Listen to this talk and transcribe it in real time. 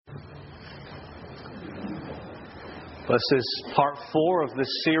This is part 4 of this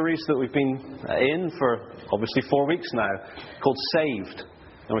series that we've been in for obviously 4 weeks now, called Saved.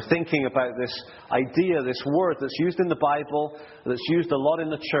 And we're thinking about this idea, this word that's used in the Bible, that's used a lot in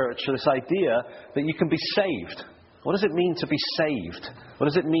the church, this idea that you can be saved. What does it mean to be saved? What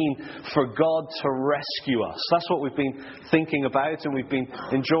does it mean for God to rescue us? That's what we've been thinking about, and we've been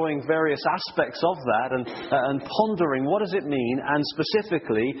enjoying various aspects of that and pondering what does it mean, and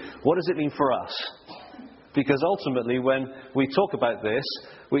specifically, what does it mean for us? Because ultimately, when we talk about this,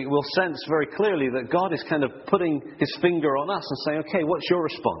 we will sense very clearly that God is kind of putting His finger on us and saying, okay, what's your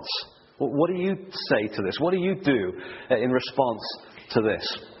response? What do you say to this? What do you do in response to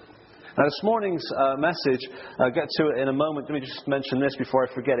this? Now, this morning's message, I'll get to it in a moment. Let me just mention this before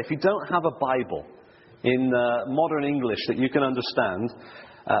I forget. If you don't have a Bible in modern English that you can understand,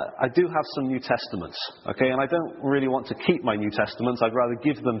 I do have some New Testaments, okay? And I don't really want to keep my New Testaments. I'd rather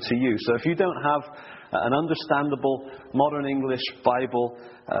give them to you. So if you don't have an understandable modern English Bible,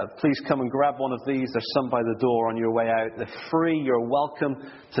 please come and grab one of these. There's some by the door on your way out. They're free. You're welcome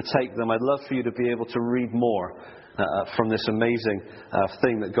to take them. I'd love for you to be able to read more from this amazing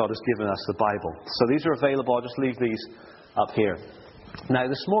thing that God has given us, the Bible. So these are available. I'll just leave these up here. Now,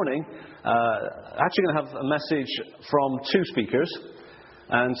 this morning, actually going to have a message from 2 speakers.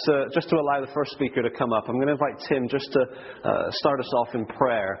 And so, just to allow the first speaker to come up, I'm going to invite Tim just to start us off in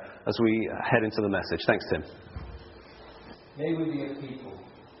prayer as we head into the message. Thanks, Tim. May we be a people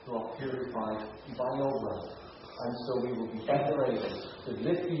who are purified by your blood, and so we will be better able to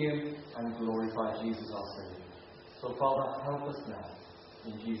live for you and glorify Jesus our Saviour. So, Father, help us now.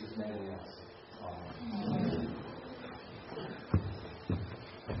 In Jesus' name we ask. Amen.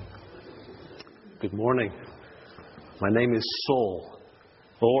 Good morning. My name is Saul.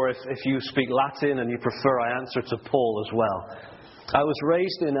 Or if you speak Latin and you prefer, I answer to Paul as well. I was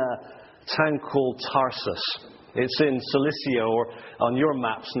raised in a town called Tarsus. It's in Cilicia, or on your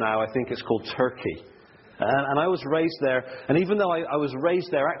maps now, I think it's called Turkey. And I was raised there. And even though I was raised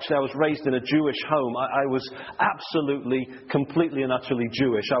there, actually I was raised in a Jewish home. I was absolutely, completely and utterly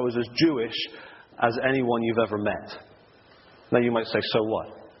Jewish. I was as Jewish as anyone you've ever met. Now you might say, so what?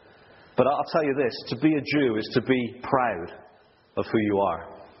 But I'll tell you this, to be a Jew is to be proud of who you are.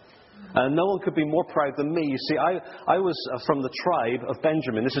 And no one could be more proud than me. You see, I was from the tribe of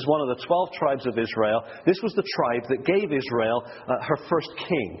Benjamin. This is one of the 12 tribes of Israel. This was the tribe that gave Israel her first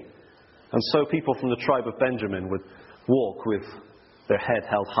king. And so people from the tribe of Benjamin would walk with their head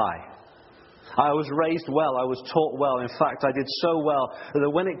held high. I was raised well. I was taught well. In fact, I did so well that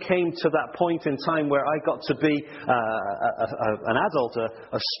when it came to that point in time where I got to be an adult,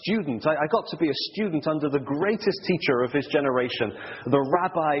 a student, I got to be a student under the greatest teacher of his generation, the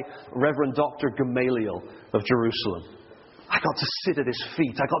Rabbi, Reverend Dr. Gamaliel of Jerusalem. I got to sit at his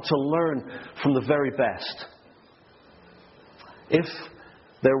feet. I got to learn from the very best. If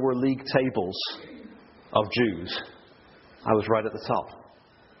there were league tables of Jews, I was right at the top.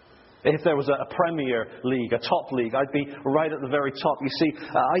 If there was a Premier League, a top league, I'd be right at the very top. You see,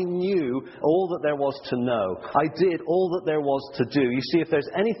 I knew all that there was to know. I did all that there was to do. You see, if there's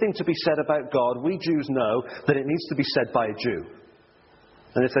anything to be said about God, we Jews know that it needs to be said by a Jew.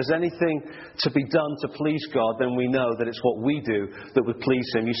 And if there's anything to be done to please God, then we know that it's what we do that would please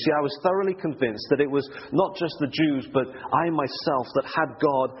Him. You see, I was thoroughly convinced that it was not just the Jews, but I myself that had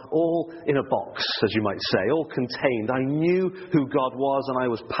God all in a box, as you might say, all contained. I knew who God was, and I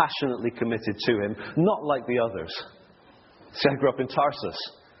was passionately committed to Him, not like the others. See, I grew up in Tarsus.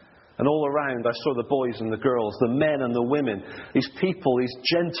 And all around, I saw the boys and the girls, the men and the women, these people, these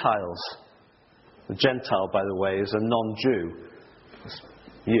Gentiles. The Gentile, by the way, is a non-Jew.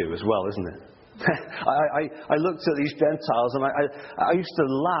 You as well, isn't it? I looked at these Gentiles and I used to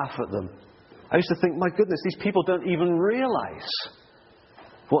laugh at them. I used to think, my goodness, these people don't even realize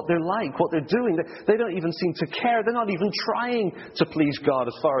what they're like, what they're doing. They don't even seem to care. They're not even trying to please God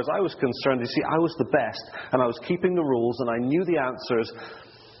as far as I was concerned. You see, I was the best, and I was keeping the rules, and I knew the answers,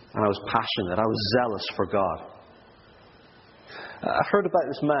 and I was passionate. I was zealous for God. I heard about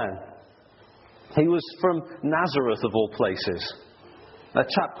this man. He was from Nazareth, of all places. A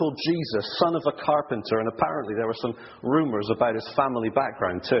chap called Jesus, son of a carpenter, and apparently there were some rumours about his family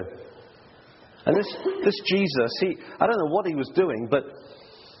background too. And this Jesus, I don't know what he was doing, but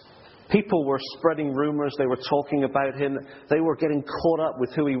people were spreading rumours, they were talking about him, they were getting caught up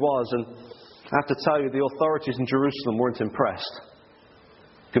with who he was, and I have to tell you, the authorities in Jerusalem weren't impressed.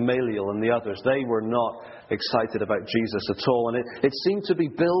 Gamaliel and the others, they were not excited about Jesus at all. And it seemed to be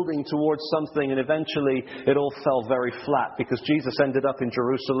building towards something, and eventually it all fell very flat because Jesus ended up in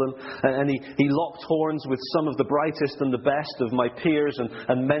Jerusalem, and he locked horns with some of the brightest and the best of my peers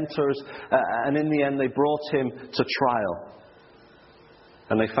and mentors, and in the end they brought him to trial.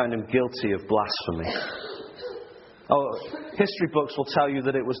 And they found him guilty of blasphemy. Oh, history books will tell you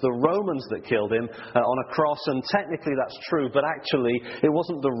that it was the Romans that killed him on a cross, and technically that's true, but actually it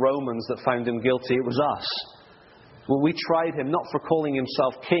wasn't the Romans that found him guilty, it was us. Well, we tried him not for calling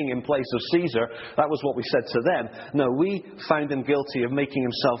himself king in place of Caesar. That was what we said to them. No, we found him guilty of making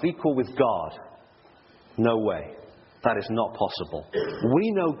himself equal with God. No way. That is not possible.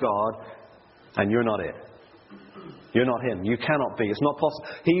 We know God, and you're not it. You're not him. You cannot be. It's not possible.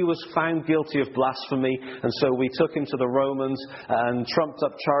 He was found guilty of blasphemy, and so we took him to the Romans and trumped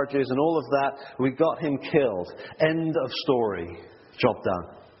up charges and all of that. We got him killed. End of story. Job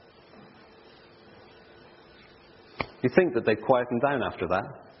done. You'd think that they'd quieten down after that.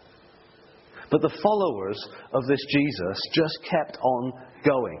 But the followers of this Jesus just kept on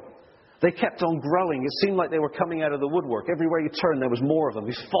going. They kept on growing. It seemed like they were coming out of the woodwork. Everywhere you turned, there was more of them,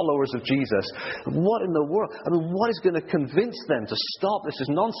 these followers of Jesus. What in the world? I mean, what is going to convince them to stop? This is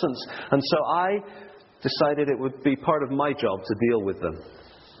nonsense. And so I decided it would be part of my job to deal with them.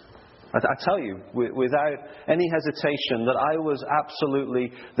 I tell you, without any hesitation, that I was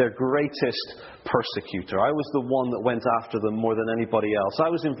absolutely their greatest persecutor. I was the one that went after them more than anybody else. I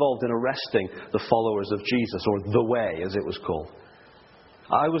was involved in arresting the followers of Jesus, or the Way, as it was called.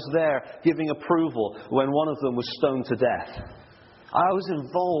 I was there giving approval when one of them was stoned to death. I was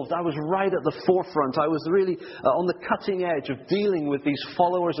involved. I was right at the forefront. I was really on the cutting edge of dealing with these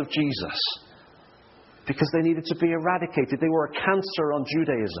followers of Jesus because they needed to be eradicated. They were a cancer on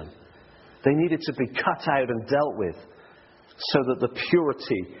Judaism. They needed to be cut out and dealt with so that the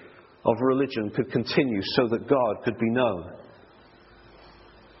purity of religion could continue, so that God could be known.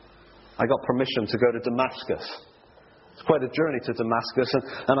 I got permission to go to Damascus. It's quite a journey to Damascus,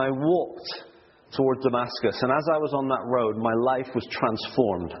 and I walked toward Damascus, and as I was on that road, my life was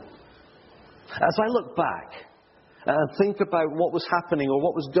transformed. As I look back and think about what was happening or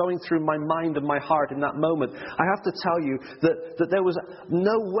what was going through my mind and my heart in that moment, I have to tell you that there was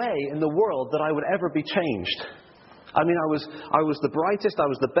no way in the world that I would ever be changed. I mean, I was the brightest, I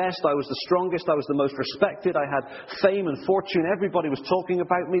was the best, I was the strongest, I was the most respected, I had fame and fortune, everybody was talking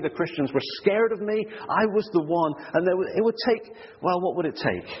about me, the Christians were scared of me, I was the one, and it would take, well, what would it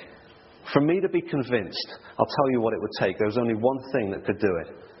take? For me to be convinced, I'll tell you what it would take. There was only one thing that could do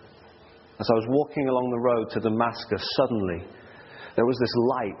it. As I was walking along the road to Damascus, suddenly there was this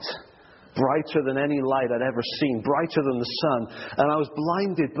light, brighter than any light I'd ever seen, brighter than the sun. And I was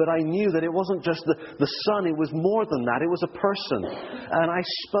blinded, but I knew that it wasn't just the sun, it was more than that. It was a person. And I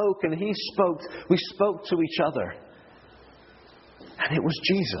spoke, and he spoke. We spoke to each other. And it was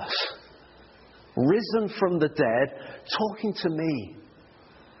Jesus, risen from the dead, talking to me.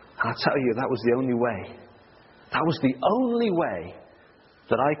 And I tell you, that was the only way. That was the only way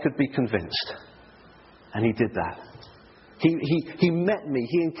that I could be convinced. And he did that. He met me,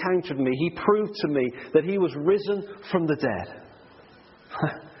 he encountered me, he proved to me that he was risen from the dead.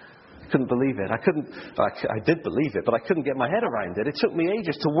 I couldn't believe it. I did believe it, but I couldn't get my head around it. It took me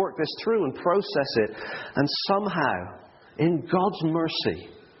ages to work this through and process it. And somehow, in God's mercy,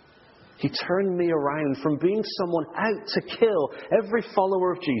 he turned me around from being someone out to kill every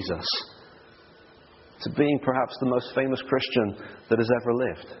follower of Jesus to being perhaps the most famous Christian that has ever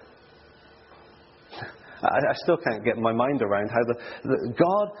lived. I still can't get my mind around how the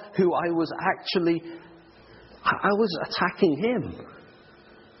God who I was attacking him.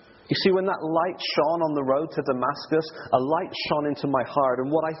 You see, when that light shone on the road to Damascus, a light shone into my heart,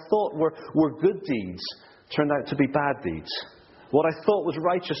 and what I thought were good deeds turned out to be bad deeds. What I thought was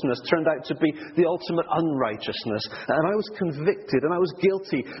righteousness turned out to be the ultimate unrighteousness. And I was convicted, and I was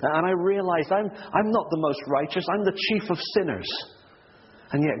guilty, and I realized I'm not the most righteous, I'm the chief of sinners.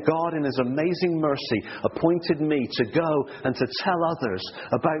 And yet God, in his amazing mercy, appointed me to go and to tell others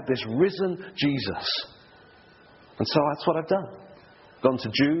about this risen Jesus. And so that's what I've done. Gone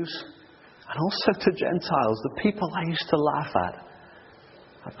to Jews and also to Gentiles, the people I used to laugh at.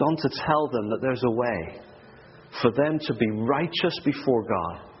 I've gone to tell them that there's a way for them to be righteous before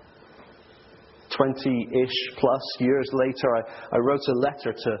God. 20-ish plus years later, I wrote a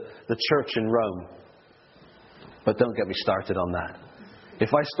letter to the church in Rome. But don't get me started on that.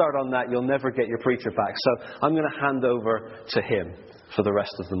 If I start on that, you'll never get your preacher back. So I'm going to hand over to him for the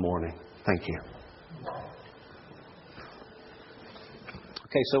rest of the morning. Thank you.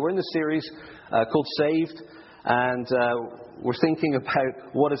 Okay, so we're in the series called Saved. And we're thinking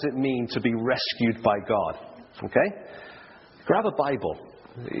about what does it mean to be rescued by God. Okay? Grab a Bible.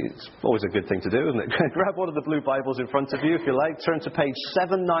 It's always a good thing to do, isn't it? Grab one of the blue Bibles in front of you, if you like. Turn to page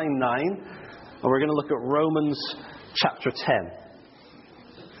 799. And we're going to look at Romans chapter 10.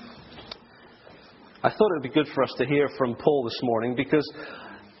 I thought it would be good for us to hear from Paul this morning because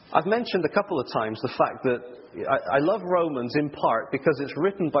I've mentioned a couple of times the fact that I love Romans in part because it's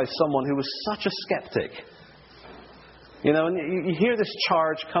written by someone who was such a skeptic. You know, and you hear this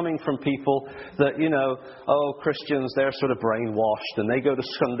charge coming from people that, Christians, they're sort of brainwashed and they go to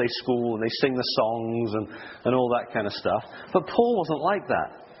Sunday school and they sing the songs and all that kind of stuff. But Paul wasn't like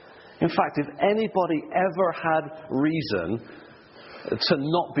that. In fact, if anybody ever had reason to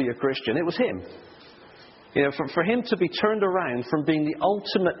not be a Christian, it was him. You know, for him to be turned around from being the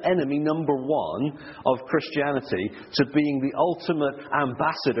ultimate enemy number one of Christianity to being the ultimate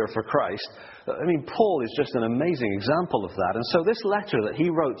ambassador for Christ, I mean, Paul is just an amazing example of that. And so this letter that he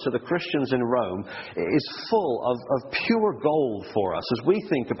wrote to the Christians in Rome is full of pure gold for us as we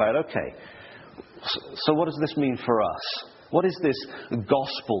think about, okay, so what does this mean for us? What is this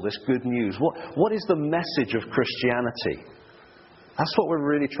gospel, this good news? What is the message of Christianity? That's what we're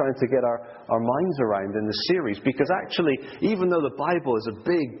really trying to get our minds around in this series. Because actually, even though the Bible is a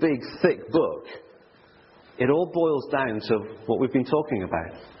big, big, thick book, it all boils down to what we've been talking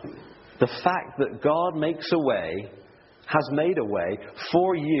about. The fact that God makes a way, has made a way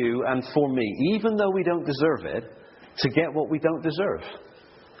for you and for me, even though we don't deserve it, to get what we don't deserve.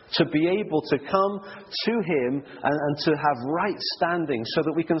 To be able to come to Him and to have right standing so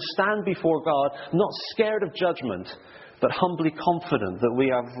that we can stand before God, not scared of judgment, but humbly confident that we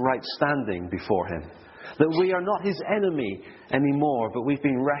have right standing before Him. That we are not His enemy anymore, but we've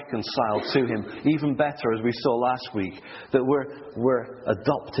been reconciled to Him. Even better, as we saw last week, that we're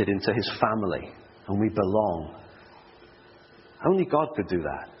adopted into His family and we belong. Only God could do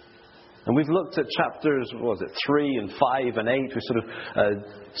that. And we've looked at chapters, 3 and 5 and 8. We're sort of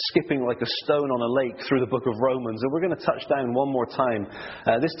skipping like a stone on a lake through the book of Romans. And we're going to touch down one more time,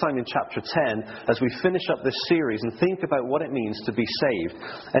 this time in chapter 10, as we finish up this series and think about what it means to be saved.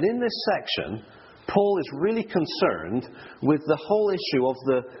 And in this section, Paul is really concerned with the whole issue of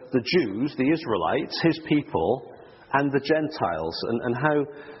the Jews, the Israelites, his people, and the Gentiles, and how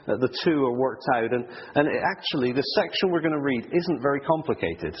the two are worked out. And actually, the section we're going to read isn't very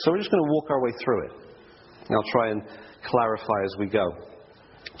complicated. So we're just going to walk our way through it. And I'll try and clarify as we go.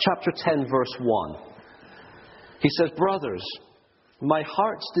 Chapter 10, verse 1. He says, "Brothers, my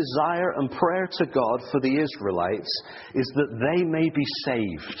heart's desire and prayer to God for the Israelites is that they may be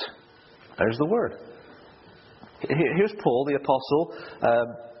saved." There's the word. Here's Paul, the apostle,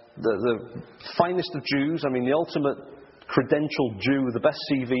 the finest of Jews, the ultimate credentialed Jew, the best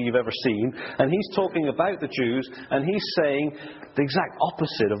CV you've ever seen. And he's talking about the Jews, and he's saying the exact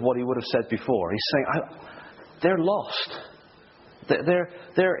opposite of what he would have said before. He's saying, they're lost.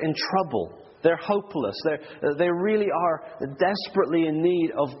 They're in trouble. They're hopeless. They really are desperately in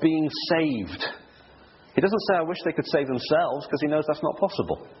need of being saved. He doesn't say, I wish they could save themselves, because he knows that's not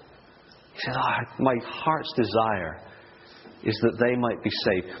possible. He says, my heart's desire is that they might be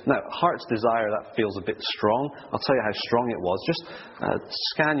saved. Now, heart's desire, that feels a bit strong. I'll tell you how strong it was. Just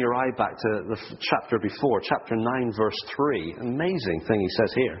scan your eye back to the chapter before, chapter 9, verse 3. Amazing thing he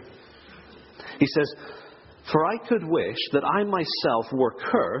says here. He says, "For I could wish that I myself were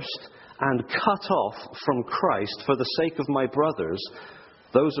cursed and cut off from Christ for the sake of my brothers,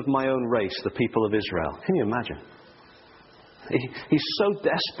 those of my own race, the people of Israel." Can you imagine? He's so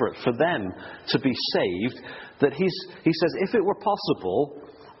desperate for them to be saved that he says, if it were possible,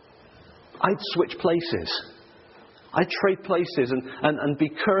 I'd switch places. I'd trade places and be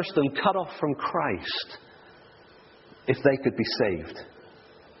cursed and cut off from Christ if they could be saved.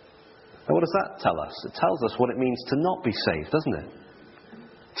 Now, what does that tell us? It tells us what it means to not be saved, doesn't it?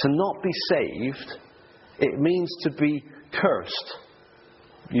 To not be saved, it means to be cursed.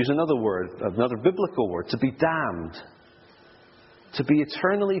 Use another word, another biblical word, to be damned. To be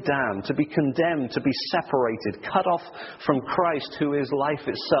eternally damned, to be condemned, to be separated, cut off from Christ, who is life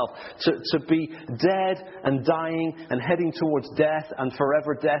itself. To be dead and dying and heading towards death and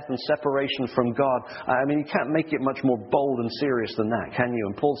forever death and separation from God. You can't make it much more bold and serious than that, can you?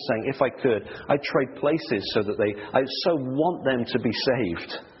 And Paul's saying, if I could, I'd trade places so that I so want them to be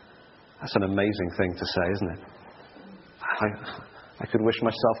saved. That's an amazing thing to say, isn't it? I could wish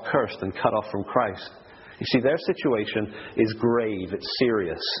myself cursed and cut off from Christ. You see, their situation is grave, it's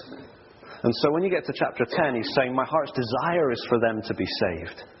serious. And so when you get to chapter 10, he's saying, my heart's desire is for them to be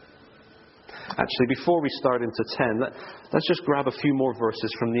saved. Actually, before we start into 10, let's just grab a few more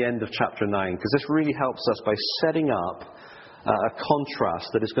verses from the end of chapter 9, because this really helps us by setting up a contrast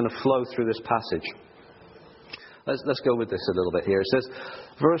that is going to flow through this passage. Let's go with this a little bit here. It says,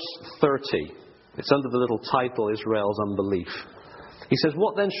 verse 30, it's under the little title, Israel's Unbelief. He says,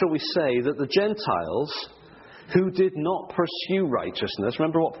 "What then shall we say that the Gentiles who did not pursue righteousness,"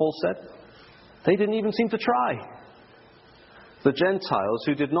 remember what Paul said? They didn't even seem to try. "The Gentiles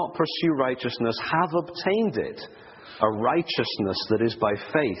who did not pursue righteousness have obtained it, a righteousness that is by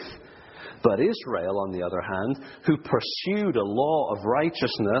faith. But Israel, on the other hand, who pursued a law of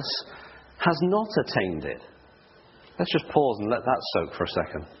righteousness, has not attained it." Let's just pause and let that soak for a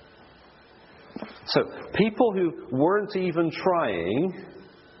second. So, people who weren't even trying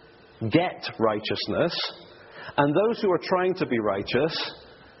get righteousness, and those who are trying to be righteous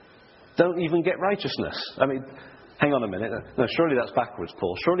don't even get righteousness. I mean, hang on a minute. No, surely that's backwards,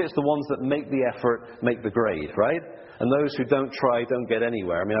 Paul. Surely it's the ones that make the effort, make the grade, right? And those who don't try don't get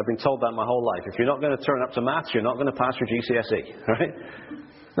anywhere. I mean, I've been told that my whole life. If you're not going to turn up to maths, you're not going to pass your GCSE, right?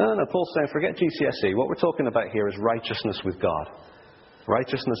 No, Paul's saying, forget GCSE. What we're talking about here is righteousness with God.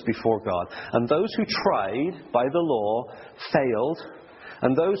 Righteousness before God. And those who tried by the law failed,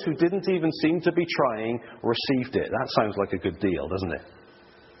 and those who didn't even seem to be trying received it. That sounds like a good deal, doesn't it?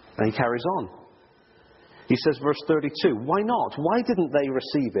 And he carries on. He says, verse 32, "Why not? Why didn't they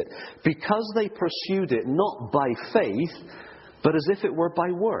receive it? Because they pursued it not by faith, but as if it were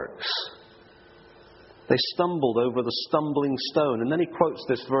by works. They stumbled over the stumbling stone." And then he quotes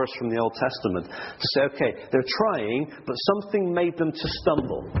this verse from the Old Testament to say, okay, they're trying, but something made them to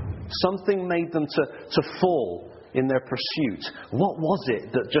stumble. Something made them to fall in their pursuit. What was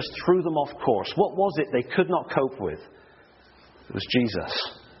it that just threw them off course? What was it they could not cope with? It was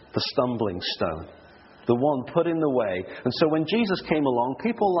Jesus, the stumbling stone, the one put in the way. And so when Jesus came along,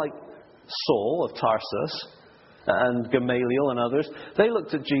 people like Saul of Tarsus and Gamaliel and others, they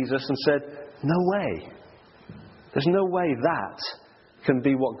looked at Jesus and said, no way. There's no way that can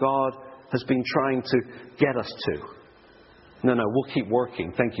be what God has been trying to get us to. No, we'll keep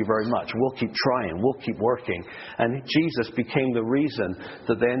working. Thank you very much. We'll keep trying. We'll keep working. And Jesus became the reason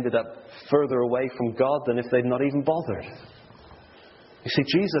that they ended up further away from God than if they'd not even bothered. You see,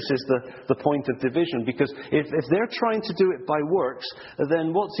 Jesus is the point of division, because if they're trying to do it by works,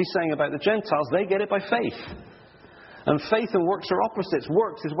 then what's he saying about the Gentiles? They get it by faith. And faith and works are opposites.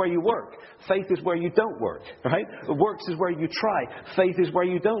 Works is where you work. Faith is where you don't work, right? Works is where you try. Faith is where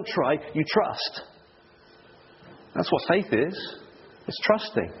you don't try, you trust. That's what faith is. It's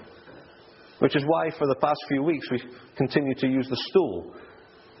trusting. Which is why for the past few weeks we continue to use the stool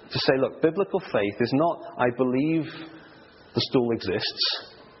to say, look, biblical faith is not, I believe the stool exists.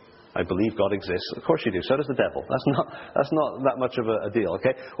 I believe God exists. Of course you do. So does the devil. That's not that much of a deal,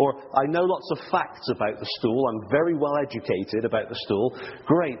 okay? Or I know lots of facts about the stool. I'm very well educated about the stool.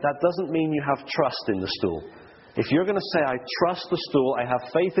 Great. That doesn't mean you have trust in the stool. If you're going to say, I trust the stool, I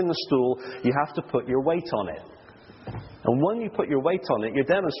have faith in the stool, you have to put your weight on it. And when you put your weight on it, you're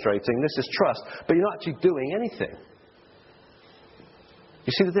demonstrating this is trust, but you're not actually doing anything.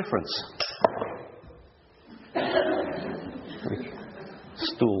 You see the difference?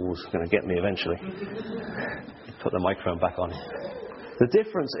 Stool was going to get me eventually. Put the microphone back on. The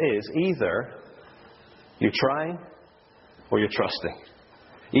difference is either you're trying or you're trusting.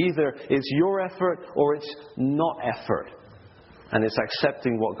 Either it's your effort or it's not effort. And it's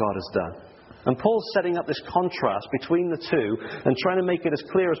accepting what God has done. And Paul's setting up this contrast between the two and trying to make it as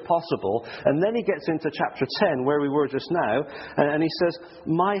clear as possible. And then he gets into chapter 10, where we were just now, and he says,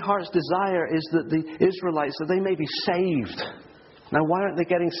 my heart's desire is that the Israelites, that they may be saved. Now, why aren't they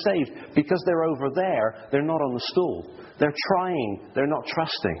getting saved? Because they're over there. They're not on the stool. They're trying. They're not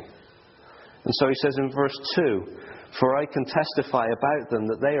trusting. And so he says in verse 2, for I can testify about them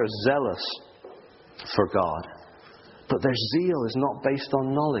that they are zealous for God, but their zeal is not based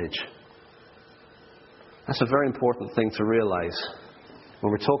on knowledge. That's a very important thing to realize.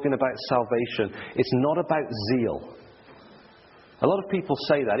 When we're talking about salvation, it's not about zeal. A lot of people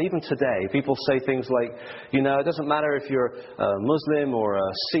say that, even today. People say things like, it doesn't matter if you're a Muslim or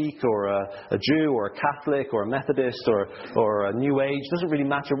a Sikh or a Jew or a Catholic or a Methodist or a New Age. It doesn't really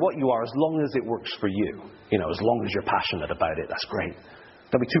matter what you are as long as it works for you. As long as you're passionate about it, that's great.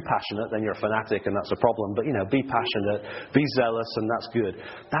 Don't be too passionate, then you're a fanatic and that's a problem. But, be passionate, be zealous, and that's good.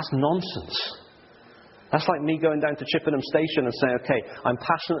 That's nonsense. That's like me going down to Chippenham Station and saying, okay, I'm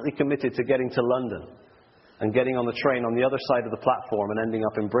passionately committed to getting to London. And getting on the train on the other side of the platform and ending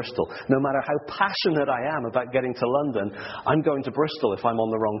up in Bristol. No matter how passionate I am about getting to London, I'm going to Bristol if I'm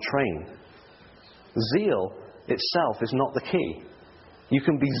on the wrong train. Zeal itself is not the key. You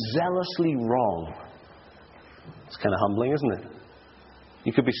can be zealously wrong. It's kind of humbling, isn't it?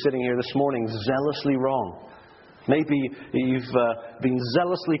 You could be sitting here this morning zealously wrong. Maybe you've been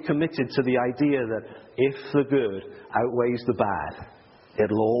zealously committed to the idea that if the good outweighs the bad,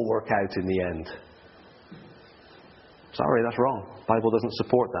 it'll all work out in the end. Sorry, that's wrong. The Bible doesn't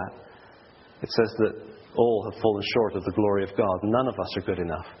support that. It says that all have fallen short of the glory of God. None of us are good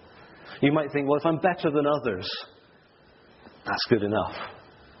enough. You might think, well, if I'm better than others, that's good enough.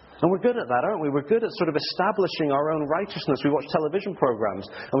 And we're good at that, aren't we? We're good at sort of establishing our own righteousness. We watch television programs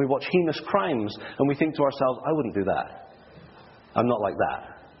and we watch heinous crimes and we think to ourselves, I wouldn't do that. I'm not like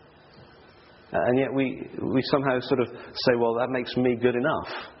that. And yet we somehow sort of say, well, that makes me good enough.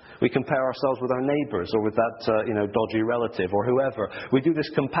 We compare ourselves with our neighbours or with that dodgy relative or whoever. We do this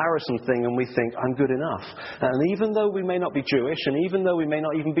comparison thing and we think, I'm good enough. And even though we may not be Jewish and even though we may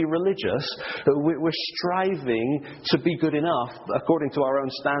not even be religious, we're striving to be good enough according to our own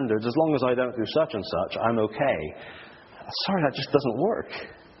standards. As long as I don't do such and such, I'm okay. Sorry, that just doesn't work.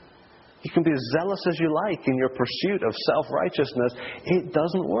 You can be as zealous as you like in your pursuit of self-righteousness. It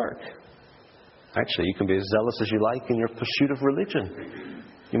doesn't work. Actually, you can be as zealous as you like in your pursuit of religion.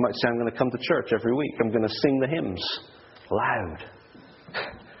 You might say, I'm going to come to church every week. I'm going to sing the hymns loud.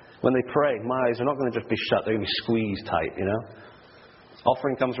 When they pray, my eyes are not going to just be shut. They're going to be squeezed tight,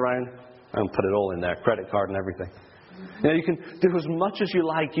 Offering comes around, I'm going to put it all in there. Credit card and everything. You can do as much as you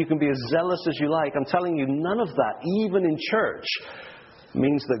like. You can be as zealous as you like. I'm telling you, none of that, even in church,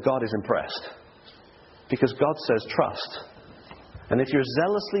 means that God is impressed. Because God says trust. And if you're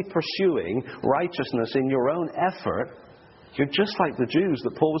zealously pursuing righteousness in your own effort, you're just like the Jews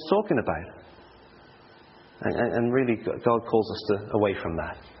that Paul was talking about. And really, God calls us away from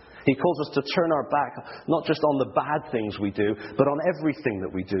that. He calls us to turn our back, not just on the bad things we do, but on everything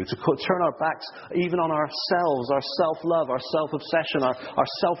that we do. To turn our backs even on ourselves, our self-love, our self-obsession, our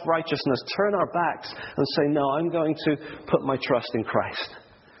self-righteousness. Turn our backs and say, no, I'm going to put my trust in Christ.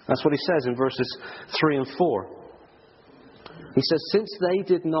 That's what he says in verses 3 and 4. He says, since they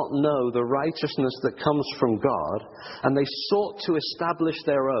did not know the righteousness that comes from God, and they sought to establish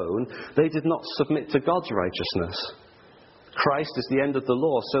their own, they did not submit to God's righteousness. Christ is the end of the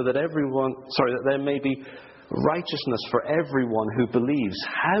law, so that that there may be righteousness for everyone who believes.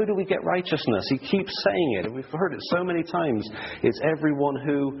 How do we get righteousness? He keeps saying it, and we've heard it so many times. It's everyone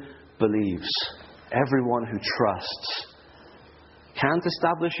who believes, everyone who trusts. Can't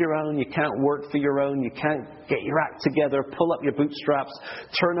establish your own, you can't work for your own, you can't get your act together, pull up your bootstraps,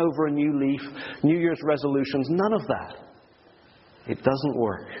 turn over a new leaf, New Year's resolutions, none of that. It doesn't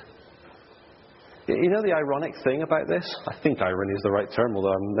work. You know the ironic thing about this? I think irony is the right term,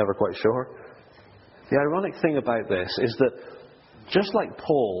 although I'm never quite sure. The ironic thing about this is that just like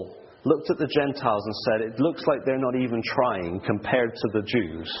Paul looked at the Gentiles and said, it looks like they're not even trying compared to the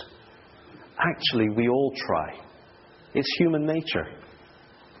Jews, actually we all try. It's human nature.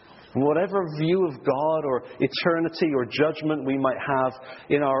 And whatever view of God or eternity or judgment we might have,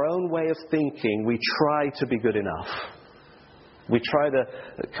 in our own way of thinking, we try to be good enough. We try to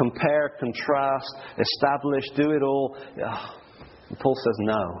compare, contrast, establish, do it all. And Paul says,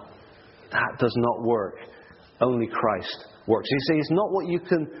 no, that does not work. Only Christ works. You see, it's not what you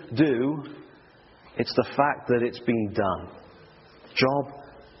can do, it's the fact that it's been done. Job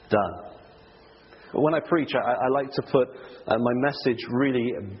done. When I preach, I like to put my message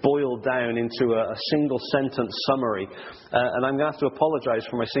really boiled down into a single sentence summary. And I'm going to have to apologize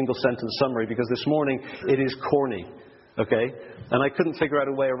for my single sentence summary because this morning it is corny. Okay? And I couldn't figure out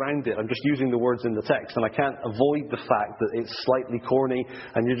a way around it. I'm just using the words in the text. And I can't avoid the fact that it's slightly corny.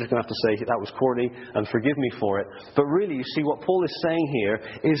 And you're just going to have to say, that was corny and forgive me for it. But really, you see, what Paul is saying here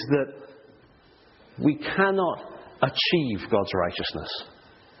is that we cannot achieve God's righteousness.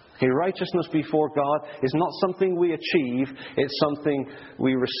 Okay, righteousness before God is not something we achieve, it's something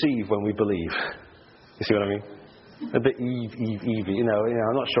we receive when we believe. You see what I mean? A bit Evie,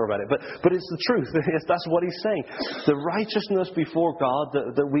 I'm not sure about it. But it's the truth. That's what he's saying. The righteousness before God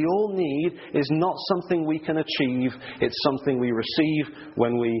that we all need is not something we can achieve, it's something we receive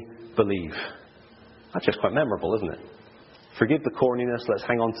when we believe. That's just quite memorable, isn't it? Forgive the corniness, let's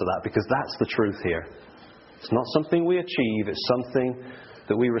hang on to that, because that's the truth here. It's not something we achieve, it's something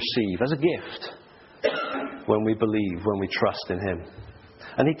that we receive as a gift when we believe, when we trust in Him.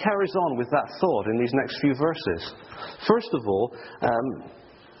 And he carries on with that thought in these next few verses. First of all,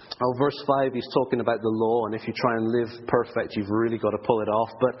 verse 5, he's talking about the law, and if you try and live perfect, you've really got to pull it off.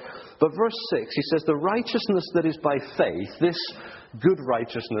 But verse 6, he says, the righteousness that is by faith, this good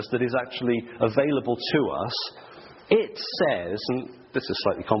righteousness that is actually available to us, it says, and this is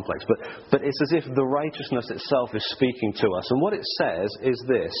slightly complex, but it's as if the righteousness itself is speaking to us. And what it says is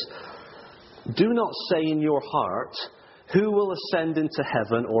this: do not say in your heart, who will ascend into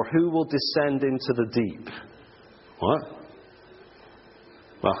heaven or who will descend into the deep? What?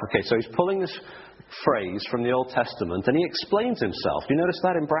 Well, okay, so he's pulling this phrase from the Old Testament and he explains himself. Do you notice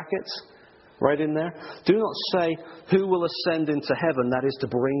that in brackets? Right in there? Do not say, who will ascend into heaven, that is to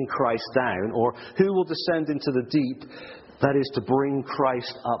bring Christ down, or who will descend into the deep, that is to bring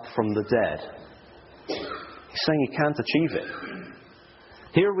Christ up from the dead. He's saying you can't achieve it.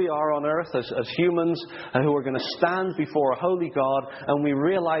 Here we are on earth as humans who are going to stand before a holy God, and we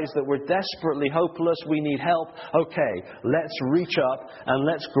realize that we're desperately hopeless, we need help. Okay, let's reach up and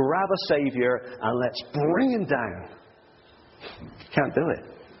let's grab a Saviour and let's bring Him down. You can't do it.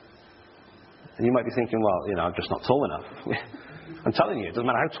 And you might be thinking, well, I'm just not tall enough. I'm telling you, it doesn't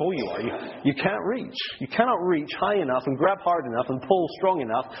matter how tall you are, you can't reach. You cannot reach high enough and grab hard enough and pull strong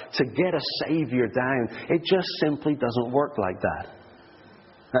enough to get a Saviour down. It just simply doesn't work like that.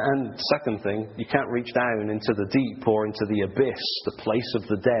 And second thing, you can't reach down into the deep or into the abyss, the place of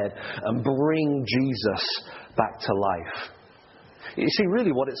the dead, and bring Jesus back to life. You see,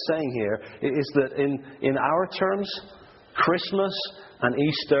 really what it's saying here is that in our terms, Christmas and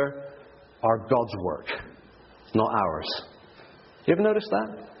Easter are God's work, not ours. You ever noticed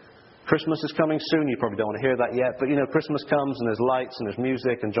that? Christmas is coming soon. You probably don't want to hear that yet. But, Christmas comes and there's lights and there's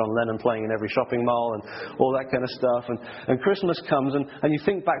music and John Lennon playing in every shopping mall and all that kind of stuff. And Christmas comes and you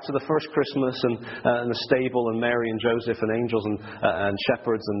think back to the first Christmas and the stable and Mary and Joseph and angels and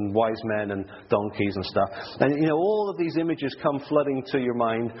shepherds and wise men and donkeys and stuff. And, all of these images come flooding to your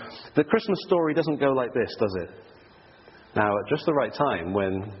mind. The Christmas story doesn't go like this, does it? Now, at just the right time,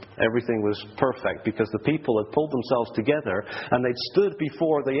 when everything was perfect, because the people had pulled themselves together and they'd stood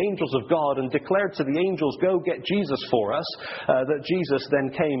before the angels of God and declared to the angels, go get Jesus for us, that Jesus then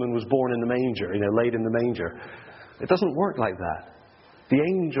came and was born in the manger, laid in the manger. It doesn't work like that. The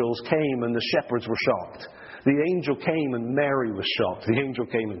angels came and the shepherds were shocked. The angel came and Mary was shocked. The angel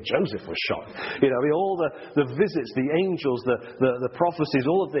came and Joseph was shocked. All the visits, the angels, the prophecies,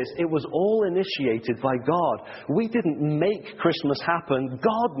 all of this, it was all initiated by God. We didn't make Christmas happen.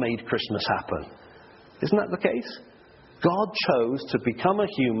 God made Christmas happen. Isn't that the case? God chose to become a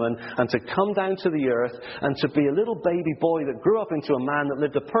human and to come down to the earth and to be a little baby boy that grew up into a man that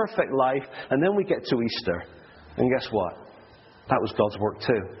lived a perfect life. And then we get to Easter. And guess what? That was God's work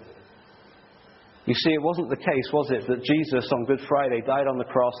too. You see, it wasn't the case, was it, that Jesus on Good Friday died on the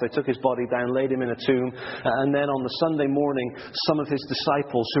cross, they took his body down, laid him in a tomb, and then on the Sunday morning, some of his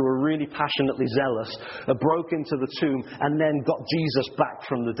disciples who were really passionately zealous broke into the tomb and then got Jesus back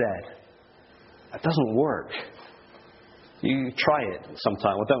from the dead. That doesn't work. You try it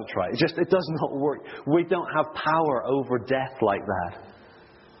sometime, or don't try it. It does not work. We don't have power over death like that.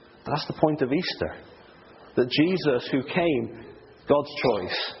 But that's the point of Easter. That Jesus, who came, God's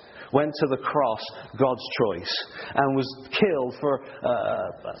choice, went to the cross, God's choice, and was killed for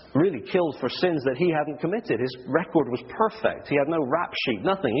sins that he hadn't committed. His record was perfect. He had no rap sheet,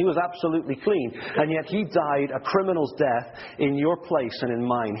 nothing. He was absolutely clean. And yet he died a criminal's death in your place and in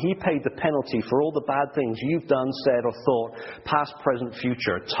mine. He paid the penalty for all the bad things you've done, said, or thought, past, present,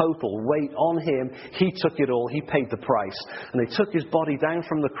 future. Total weight on him. He took it all. He paid the price. And they took his body down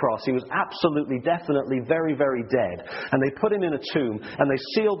from the cross. He was absolutely, definitely, very, very dead. And they put him in a tomb, and they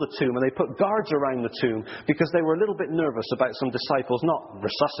sealed the tomb, and they put guards around the tomb because they were a little bit nervous about some disciples not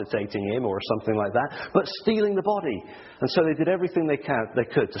resuscitating him or something like that, but stealing the body. And so they did everything they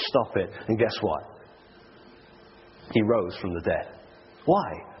could to stop it. And guess what? He rose from the dead.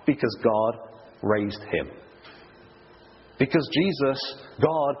 Why? Because God raised him. Because Jesus,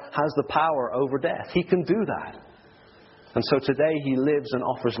 God, has the power over death. He can do that. And so today he lives and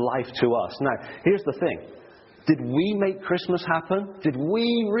offers life to us. Now, here's the thing. Did we make Christmas happen? Did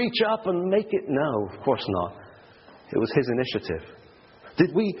we reach up and make it? No, of course not. It was his initiative.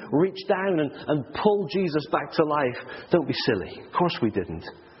 Did we reach down and pull Jesus back to life? Don't be silly. Of course we didn't.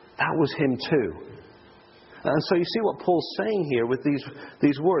 That was him too. And so you see what Paul's saying here with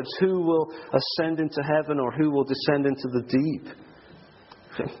these words. Who will ascend into heaven or who will descend into the deep?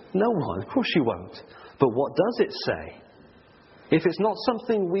 No one. Of course you won't. But what does it say? If it's not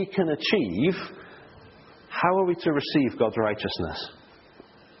something we can achieve, how are we to receive God's righteousness?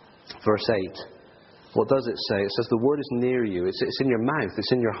 Verse 8. What does it say? It says the word is near you. It's in your mouth.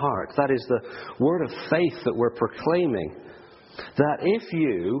 It's in your heart. That is the word of faith that we're proclaiming. That if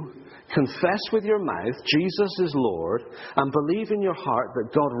you confess with your mouth Jesus is Lord and believe in your heart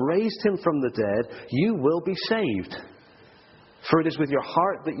that God raised him from the dead, you will be saved. For it is with your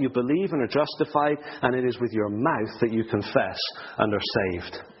heart that you believe and are justified, and it is with your mouth that you confess and are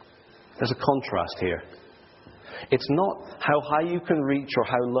saved. There's a contrast here. It's not how high you can reach or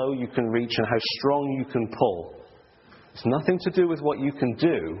how low you can reach and how strong you can pull. It's nothing to do with what you can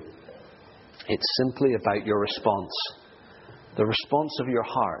do. It's simply about your response. The response of your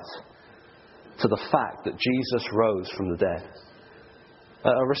heart to the fact that Jesus rose from the dead.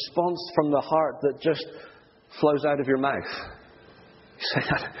 A response from the heart that just flows out of your mouth. You say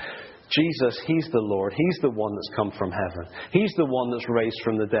that Jesus, He's the Lord. He's the one that's come from heaven. He's the one that's raised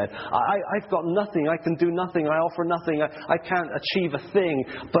from the dead. I've got nothing. I can do nothing. I offer nothing. I can't achieve a thing.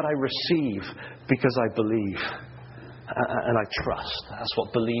 But I receive because I believe. And I trust. That's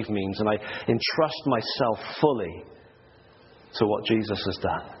what believe means. And I entrust myself fully to what Jesus has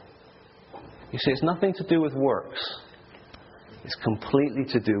done. You see, it's nothing to do with works. It's completely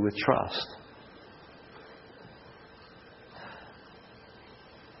to do with trust.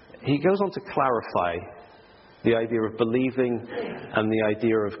 He goes on to clarify the idea of believing and the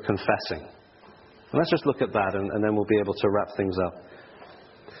idea of confessing. And let's just look at that and then we'll be able to wrap things up.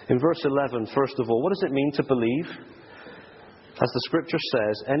 In verse 11, first of all, what does it mean to believe? As the scripture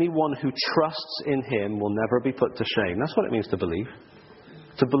says, anyone who trusts in Him will never be put to shame. That's what it means to believe.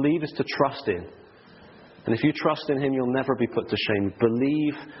 To believe is to trust in. And if you trust in Him, you'll never be put to shame.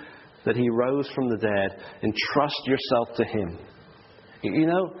 Believe that He rose from the dead. Entrust yourself to Him. You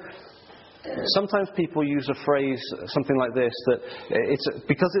know, sometimes people use a phrase, something like this, that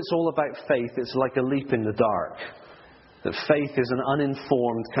because it's all about faith, it's like a leap in the dark. That faith is an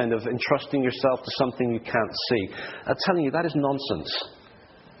uninformed kind of entrusting yourself to something you can't see. I'm telling you, that is nonsense.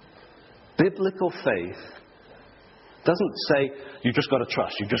 Biblical faith doesn't say, you've just got to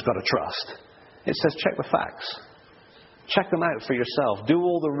trust, you've just got to trust. It says, check the facts. Check them out for yourself. Do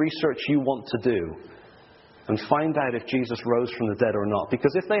all the research you want to do. And find out if Jesus rose from the dead or not.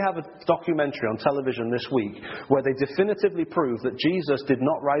 Because if they have a documentary on television this week where they definitively prove that Jesus did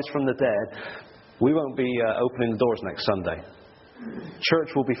not rise from the dead, we won't be opening the doors next Sunday. Church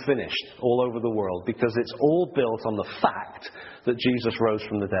will be finished all over the world because it's all built on the fact that Jesus rose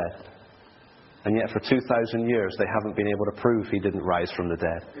from the dead. And yet for 2,000 years they haven't been able to prove He didn't rise from the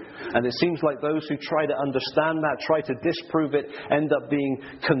dead. And it seems like those who try to understand that, try to disprove it, end up being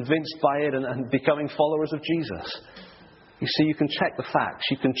convinced by it and becoming followers of Jesus. You see, you can check the facts.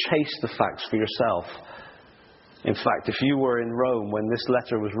 You can chase the facts for yourself. In fact, if you were in Rome when this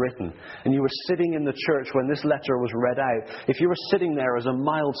letter was written, and you were sitting in the church when this letter was read out, if you were sitting there as a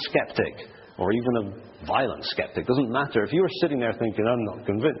mild skeptic, or even a violent skeptic, doesn't matter. If you were sitting there thinking, I'm not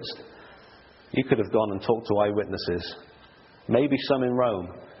convinced, you could have gone and talked to eyewitnesses. Maybe some in Rome.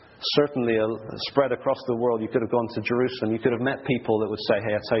 Certainly spread across the world. You could have gone to Jerusalem. You could have met people that would say,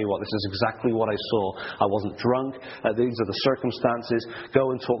 hey, I tell you what, this is exactly what I saw. I wasn't drunk. These are the circumstances.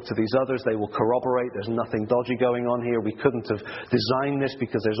 Go and talk to these others. They will corroborate. There's nothing dodgy going on here. We couldn't have designed this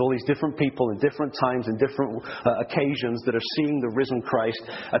because there's all these different people in different times, in different occasions that are seeing the risen Christ.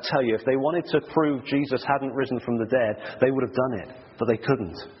 I tell you, if they wanted to prove Jesus hadn't risen from the dead, they would have done it. But they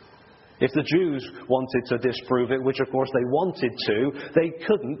couldn't. If the Jews wanted to disprove it, which of course they wanted to, they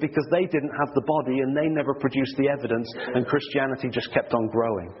couldn't because they didn't have the body and they never produced the evidence, and Christianity just kept on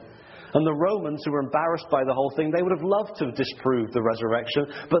growing. And the Romans, who were embarrassed by the whole thing, they would have loved to have disproved the resurrection,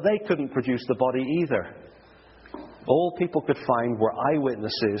 but they couldn't produce the body either. All people could find were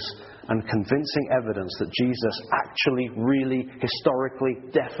eyewitnesses and convincing evidence that Jesus actually, really, historically,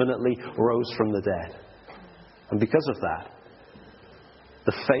 definitely rose from the dead. And because of that,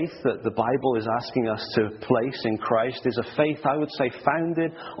 the faith that the Bible is asking us to place in Christ is a faith, I would say,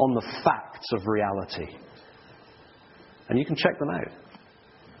 founded on the facts of reality. And you can check them out.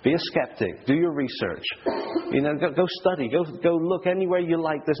 Be a skeptic. Do your research. Go study. Go look anywhere you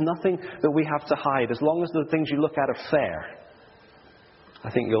like. There's nothing that we have to hide. As long as the things you look at are fair, I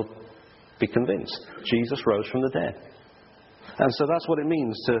think you'll be convinced. Jesus rose from the dead. And so that's what it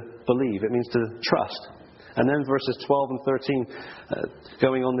means to believe. It means to trust. And then verses 12 and 13,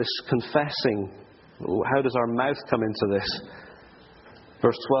 going on this confessing, how does our mouth come into this?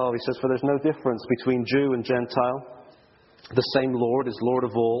 Verse 12, he says, for there's no difference between Jew and Gentile. The same Lord is Lord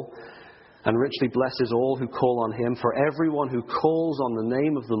of all, and richly blesses all who call on Him. For everyone who calls on the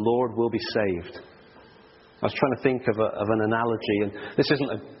name of the Lord will be saved. I was trying to think of an analogy, and this isn't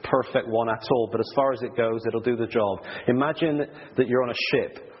a perfect one at all, but as far as it goes, it'll do the job. Imagine that you're on a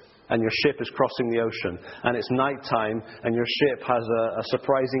ship. And your ship is crossing the ocean, and it's night time, and your ship has a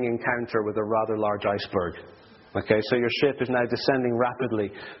surprising encounter with a rather large iceberg. Okay, so your ship is now descending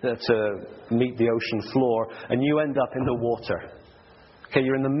rapidly to meet the ocean floor, and you end up in the water. Okay,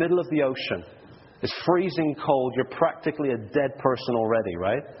 you're in the middle of the ocean, It's freezing cold. You're practically a dead person already,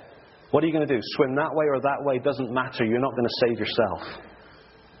 right? What are you going to do? Swim that way or that way? Doesn't matter. You're not going to save yourself.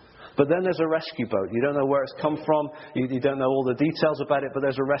 But then there's a rescue boat. You don't know where it's come from. You don't know all the details about it, but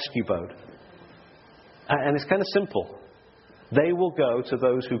there's a rescue boat. And it's kind of simple. They will go to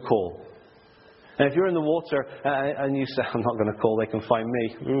those who call. And if you're in the water and you say, I'm not going to call, they can find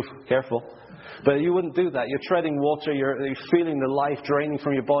me. Oof, careful. But you wouldn't do that. You're treading water. You're feeling the life draining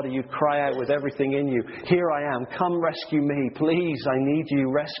from your body. You'd cry out with everything in you. Here I am. Come rescue me. Please, I need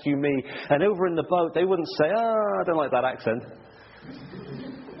you. Rescue me. And over in the boat, they wouldn't say, I don't like that accent.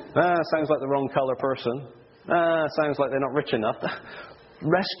 Sounds like the wrong colour person. Sounds like they're not rich enough.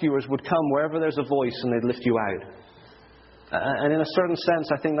 Rescuers would come wherever there's a voice and they'd lift you out. And in a certain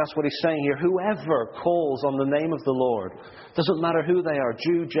sense, I think that's what he's saying here. Whoever calls on the name of the Lord, doesn't matter who they are,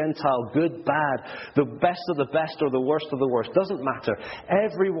 Jew, Gentile, good, bad, the best of the best or the worst of the worst, doesn't matter.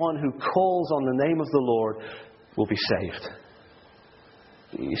 Everyone who calls on the name of the Lord will be saved.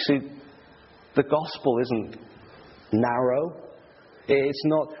 You see, the gospel isn't narrow. It's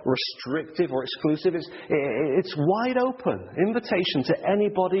not restrictive or exclusive. It's wide open. Invitation to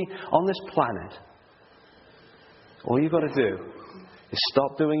anybody on this planet. All you've got to do is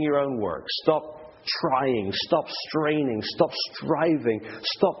stop doing your own work. Stop trying. Stop straining. Stop striving.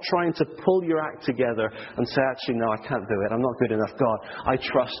 Stop trying to pull your act together and say, actually, no, I can't do it. I'm not good enough. God, I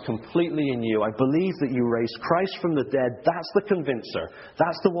trust completely in you. I believe that you raised Christ from the dead. That's the convincer.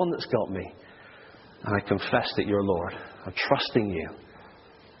 That's the one that's got me. And I confess that you're Lord. I'm trusting you.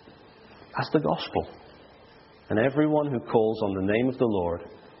 That's the gospel. And everyone who calls on the name of the Lord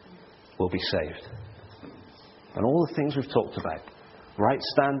will be saved. And all the things we've talked about, right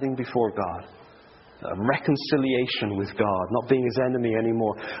standing before God, reconciliation with God, not being His enemy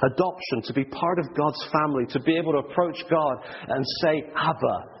anymore, adoption, to be part of God's family, to be able to approach God and say,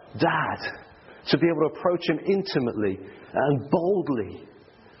 Abba, Dad, to be able to approach Him intimately and boldly.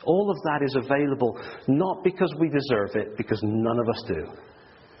 All of that is available not because we deserve it, because none of us do,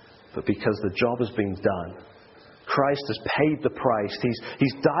 but because the job has been done. Christ has paid the price.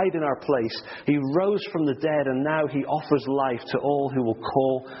 He's died in our place. He rose from the dead, and now He offers life to all who will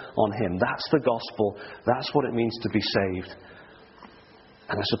call on Him. That's the gospel. That's what it means to be saved.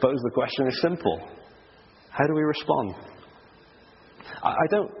 And I suppose the question is simple. How do we respond? I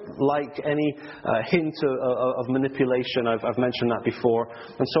don't like any hint of manipulation. I've mentioned that before.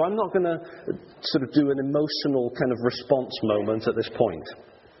 And so I'm not going to sort of do an emotional kind of response moment at this point.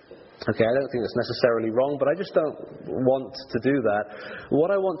 Okay, I don't think that's necessarily wrong, but I just don't want to do that.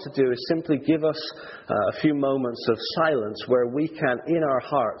 What I want to do is simply give us a few moments of silence where we can, in our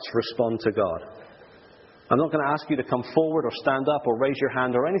hearts, respond to God. I'm not going to ask you to come forward or stand up or raise your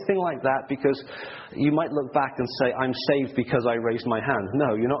hand or anything like that, because you might look back and say, I'm saved because I raised my hand.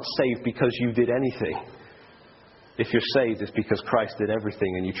 No, you're not saved because you did anything. If you're saved, it's because Christ did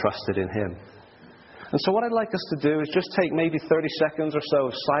everything and you trusted in Him. And so what I'd like us to do is just take maybe 30 seconds or so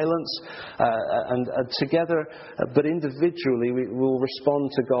of silence and together, but individually, we will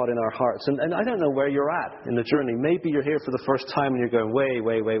respond to God in our hearts. And I don't know where you're at in the journey. Maybe you're here for the first time and you're going,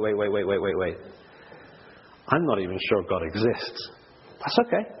 wait. I'm not even sure God exists. That's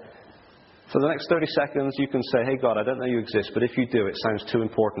okay. For the next 30 seconds, you can say, hey God, I don't know you exist, but if you do, it sounds too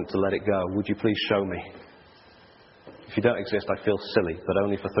important to let it go. Would you please show me? If you don't exist, I feel silly, but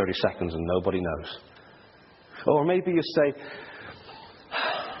only for 30 seconds and nobody knows. Or maybe you say,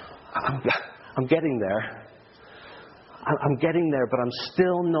 I'm getting there. I'm getting there, but I'm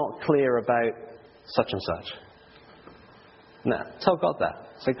still not clear about such and such. Now, tell God that.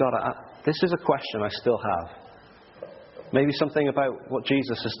 Say, God, this is a question I still have. Maybe something about what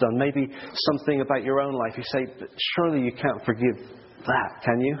Jesus has done. Maybe something about your own life. You say, surely you can't forgive that,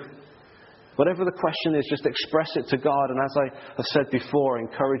 can you? Whatever the question is, just express it to God. And as I have said before, I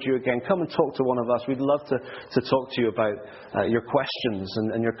encourage you again, come and talk to one of us. We'd love to talk to you about your questions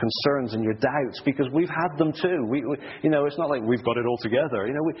and your concerns and your doubts, because we've had them too. It's not like we've got it all together.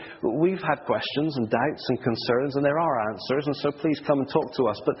 We've had questions and doubts and concerns, and there are answers. And so please come and talk to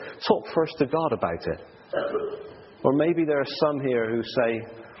us. But talk first to God about it. Or maybe there are some here who say,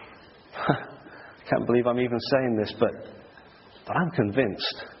 I can't believe I'm even saying this, but I'm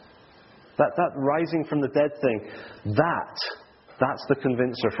convinced. That rising from the dead thing, that's the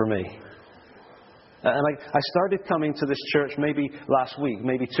convincer for me. And I started coming to this church maybe last week,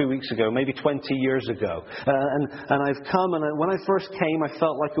 maybe 2 weeks ago, maybe 20 years ago. And I've come, and when I first came, I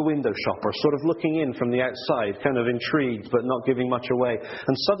felt like a window shopper, sort of looking in from the outside, kind of intrigued, but not giving much away.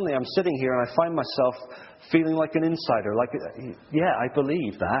 And suddenly I'm sitting here and I find myself feeling like an insider, like, yeah, I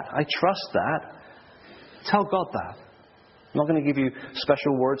believe that. I trust that. Tell God that. I'm not going to give you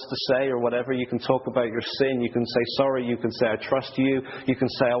special words to say or whatever. You can talk about your sin. You can say sorry. You can say I trust you. You can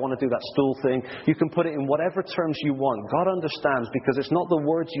say I want to do that stool thing. You can put it in whatever terms you want. God understands, because it's not the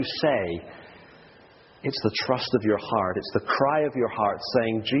words you say. It's the trust of your heart. It's the cry of your heart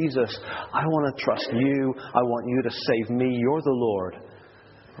saying, Jesus, I want to trust you. I want you to save me. You're the Lord.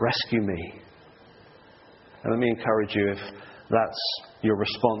 Rescue me. And let me encourage you, if that's your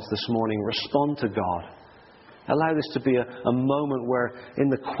response this morning, respond to God. Allow this to be a moment where, in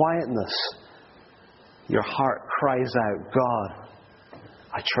the quietness, your heart cries out, God,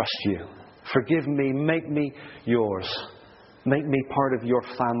 I trust you. Forgive me. Make me yours. Make me part of your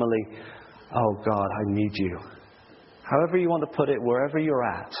family. Oh, God, I need you. However you want to put it, wherever you're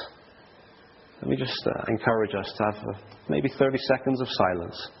at, let me just encourage us to have maybe 30 seconds of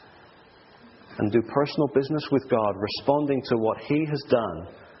silence and do personal business with God, responding to what He has done.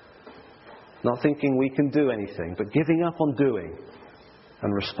 Not thinking we can do anything, but giving up on doing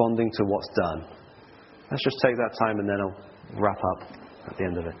and responding to what's done. Let's just take that time and then I'll wrap up at the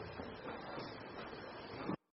end of it.